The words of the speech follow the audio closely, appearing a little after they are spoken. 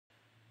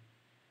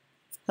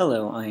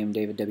Hello, I am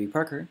David W.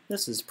 Parker.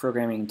 This is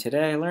Programming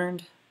Today I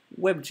Learned,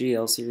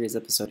 WebGL Series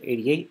Episode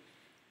 88.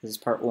 This is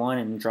Part 1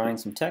 in drawing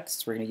some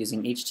text. We're going to be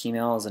using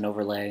HTML as an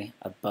overlay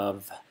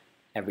above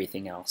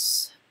everything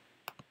else.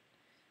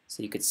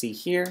 So you can see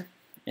here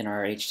in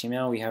our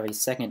HTML we have a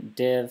second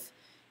div.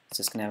 It's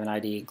just going to have an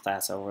ID and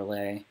class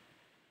overlay.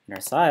 In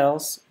our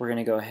styles, we're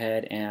going to go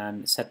ahead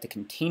and set the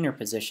container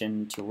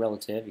position to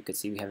relative. You can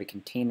see we have a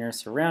container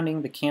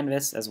surrounding the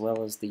canvas as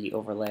well as the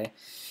overlay.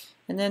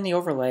 And then the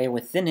overlay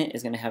within it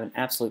is going to have an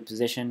absolute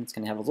position. It's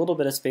going to have a little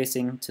bit of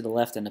spacing to the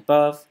left and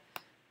above,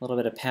 a little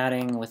bit of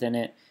padding within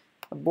it,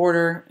 a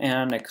border,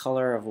 and a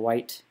color of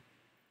white.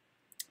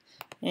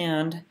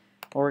 And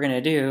what we're going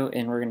to do,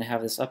 and we're going to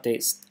have this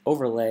update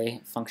overlay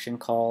function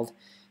called,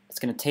 it's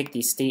going to take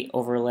the state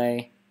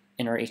overlay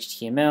in our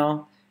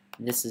HTML.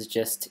 This is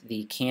just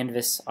the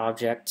canvas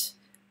object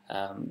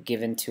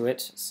given to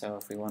it. So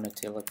if we wanted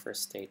to look for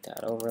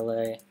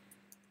state.overlay,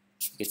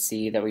 you can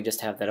see that we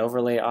just have that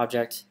overlay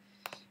object.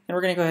 And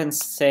we're going to go ahead and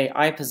say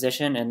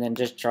iPosition and then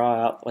just draw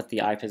out what the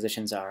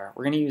iPositions are.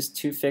 We're going to use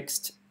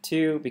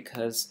toFixed2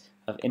 because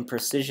of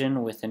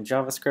imprecision within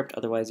JavaScript.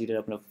 Otherwise, you'd end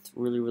up with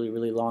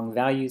really long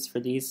values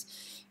for these,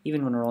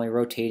 even when we're only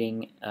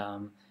rotating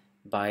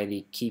by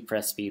the key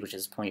press speed, which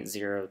is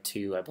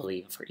 0.02, I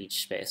believe, for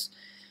each space.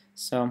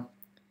 So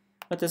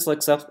what this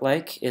looks up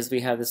like is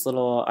we have this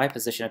little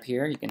iPosition up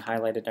here. You can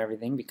highlight it and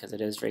everything because it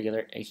is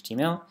regular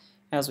HTML.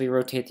 As we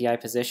rotate the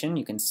iPosition,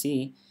 you can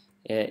see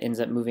it ends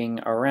up moving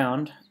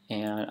around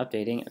and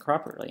updating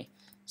properly.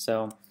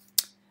 So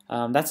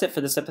that's it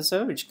for this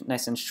episode, which is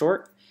nice and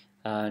short,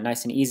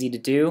 nice and easy to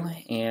do,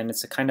 and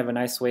it's a kind of a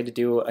nice way to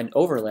do an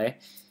overlay.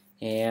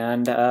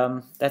 And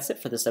that's it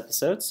for this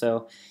episode.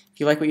 So if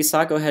you like what you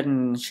saw, go ahead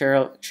and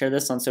share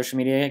this on social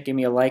media. Give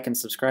me a like and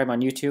subscribe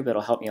on YouTube.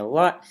 It'll help me a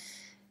lot.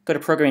 Go to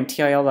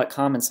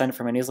ProgrammingTIL.com and sign up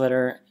for my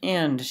newsletter,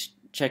 and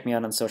check me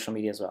out on social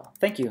media as well.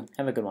 Thank you.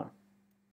 Have a good one.